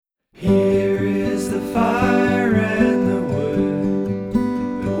Here is the fire and the wood,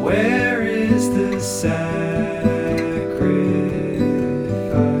 but where is the sacrifice?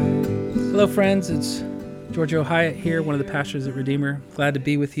 Hello, friends. It's Giorgio Hyatt here, one of the pastors at Redeemer. Glad to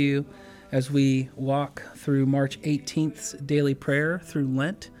be with you as we walk through March 18th's daily prayer through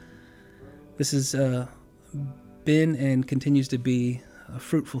Lent. This has been and continues to be a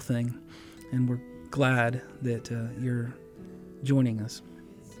fruitful thing, and we're glad that you're joining us.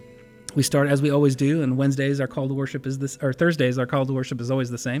 We start as we always do, and Wednesdays our call to worship is this, or Thursdays our call to worship is always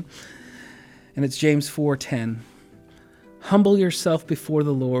the same, and it's James 4:10. Humble yourself before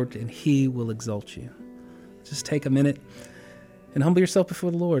the Lord, and He will exalt you. Just take a minute and humble yourself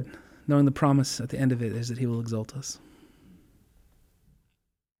before the Lord, knowing the promise at the end of it is that He will exalt us.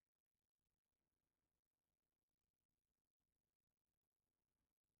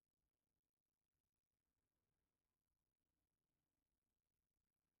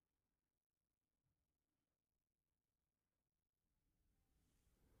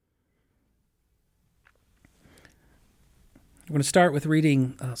 We're going to start with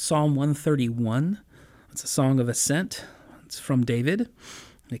reading Psalm 131. It's a song of ascent. It's from David,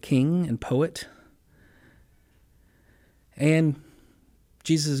 the king and poet. And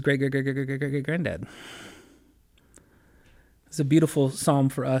Jesus' great-great-great-great-great-great-granddad. It's a beautiful psalm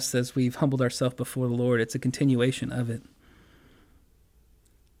for us as we've humbled ourselves before the Lord. It's a continuation of it.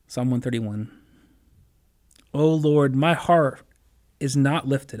 Psalm 131. O Lord, my heart is not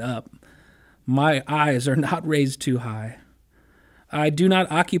lifted up. My eyes are not raised too high. I do not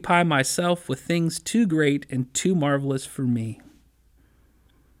occupy myself with things too great and too marvelous for me.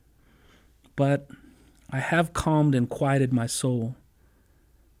 But I have calmed and quieted my soul,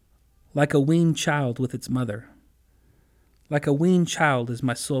 like a weaned child with its mother. Like a weaned child is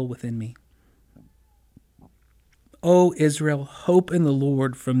my soul within me. O Israel, hope in the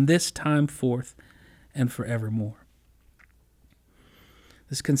Lord from this time forth and forevermore.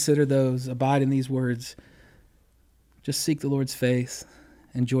 Just consider those, abide in these words. Just seek the Lord's face.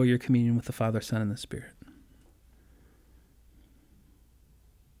 Enjoy your communion with the Father, Son, and the Spirit.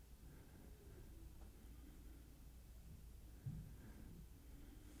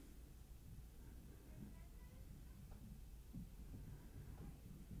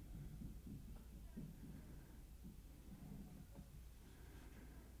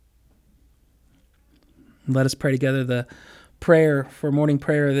 Let us pray together the prayer for morning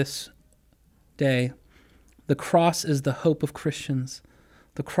prayer this day. The cross is the hope of Christians.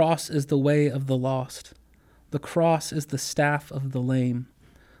 The cross is the way of the lost. The cross is the staff of the lame.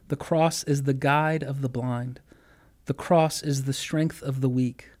 The cross is the guide of the blind. The cross is the strength of the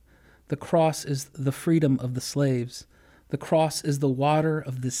weak. The cross is the freedom of the slaves. The cross is the water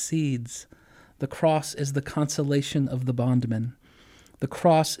of the seeds. The cross is the consolation of the bondmen. The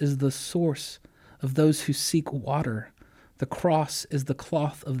cross is the source of those who seek water. The cross is the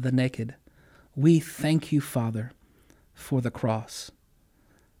cloth of the naked. We thank you, Father, for the cross.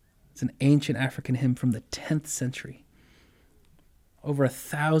 It's an ancient African hymn from the 10th century. Over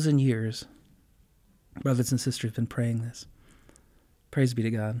 1,000 years, brothers and sisters have been praying this. Praise be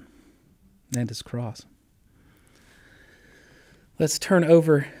to God and His cross. Let's turn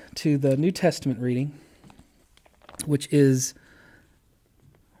over to the New Testament reading, which is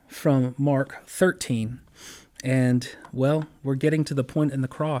from Mark 13. And, well, we're getting to the point in the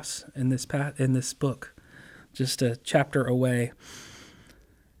cross in this book, just a chapter away.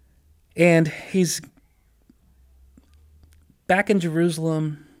 And he's back in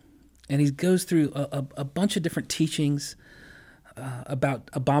Jerusalem, and he goes through a bunch of different teachings about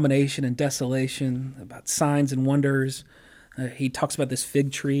abomination and desolation, about signs and wonders. He talks about this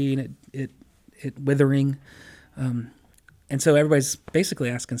fig tree and it withering. And so everybody's basically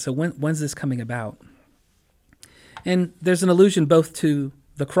asking, so when's this coming about? And there's an allusion both to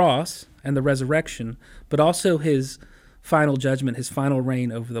the cross and the resurrection, but also His final judgment, His final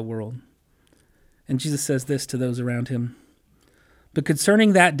reign over the world. And Jesus says this to those around Him. But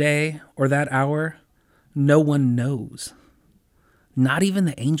concerning that day or that hour, no one knows, not even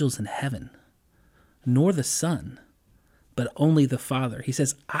the angels in heaven, nor the Son, but only the Father. He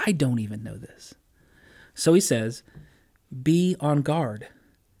says, I don't even know this. So He says, be on guard.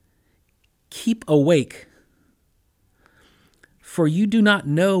 Keep awake. For you do not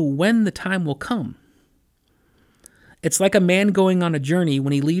know when the time will come. It's like a man going on a journey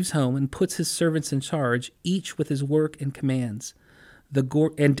when he leaves home and puts his servants in charge, each with his work and commands,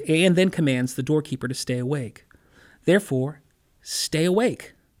 and then commands the doorkeeper to stay awake. Therefore, stay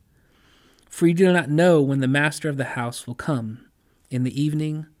awake. For you do not know when the master of the house will come, in the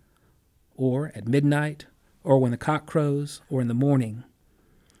evening, or at midnight, or when the cock crows, or in the morning.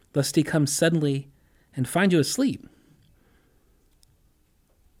 lest he come suddenly and find you asleep.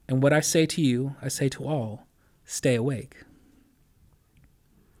 And what I say to you, I say to all, stay awake.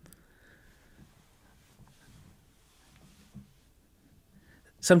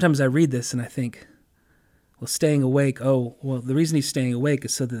 Sometimes I read this and I think, well, staying awake, the reason he's staying awake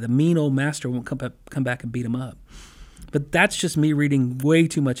is so that the mean old master won't come back and beat him up. But that's just me reading way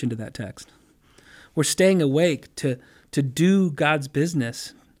too much into that text. We're staying awake to do God's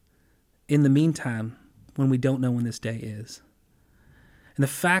business in the meantime when we don't know when this day is. And the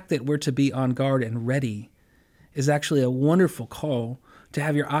fact that we're to be on guard and ready is actually a wonderful call to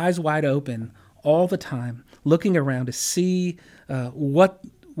have your eyes wide open all the time, looking around to see what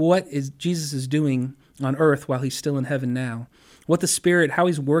is Jesus is doing on earth while he's still in heaven now, what the Spirit, how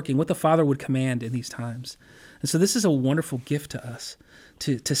he's working, what the Father would command in these times. And so this is a wonderful gift to us,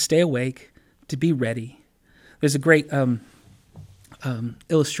 to stay awake, to be ready. There's a great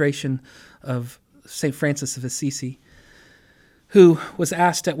illustration of St. Francis of Assisi, who was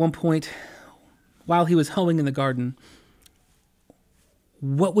asked at one point, while he was hoeing in the garden,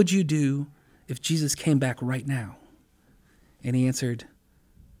 what would you do if Jesus came back right now? And he answered,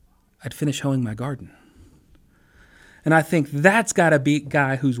 I'd finish hoeing my garden. And I think that's got to be a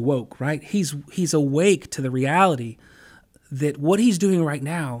guy who's woke, right? He's awake to the reality that what he's doing right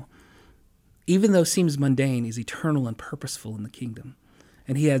now, even though it seems mundane, is eternal and purposeful in the kingdom.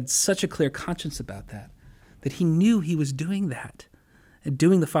 And he had such a clear conscience about that he knew he was doing that and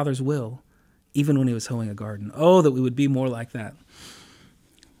doing the Father's will, even when he was hoeing a garden. Oh, that we would be more like that.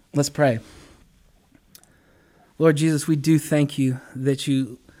 Let's pray. Lord Jesus, we do thank you that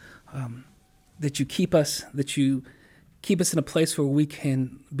you keep us, keep us in a place where we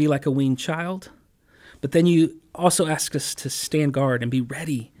can be like a weaned child, but then you also ask us to stand guard and be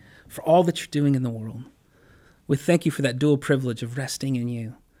ready for all that you're doing in the world. We thank you for that dual privilege of resting in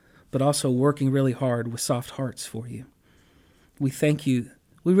you, but also working really hard with soft hearts for you. We thank you.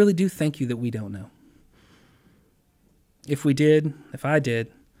 We really do thank you that we don't know. If I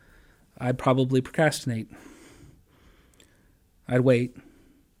did, I'd probably procrastinate. I'd wait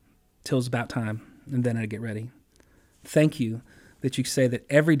till it's about time, and then I'd get ready. Thank you that you say that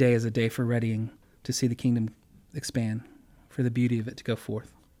every day is a day for readying to see the kingdom expand, for the beauty of it to go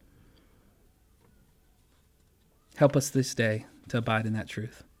forth. Help us this day to abide in that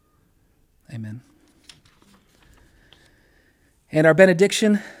truth. Amen. And our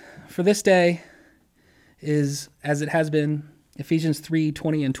benediction for this day is, as it has been, Ephesians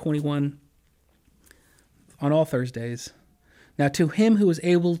 3:20 and 21 on all Thursdays. Now to him who is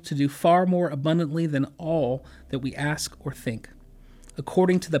able to do far more abundantly than all that we ask or think,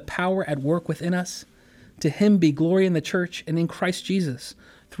 according to the power at work within us, to him be glory in the church and in Christ Jesus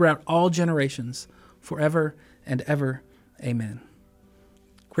throughout all generations, forever and ever. Amen.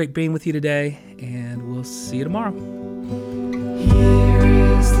 Great being with you today, and we'll see you tomorrow.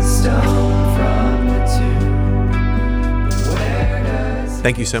 Here is the stone from the tomb. Where does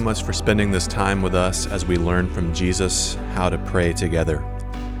Thank you so much for spending this time with us as we learn from Jesus how to pray together.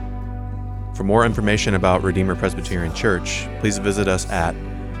 For more information about Redeemer Presbyterian Church, please visit us at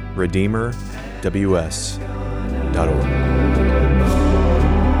redeemerws.org.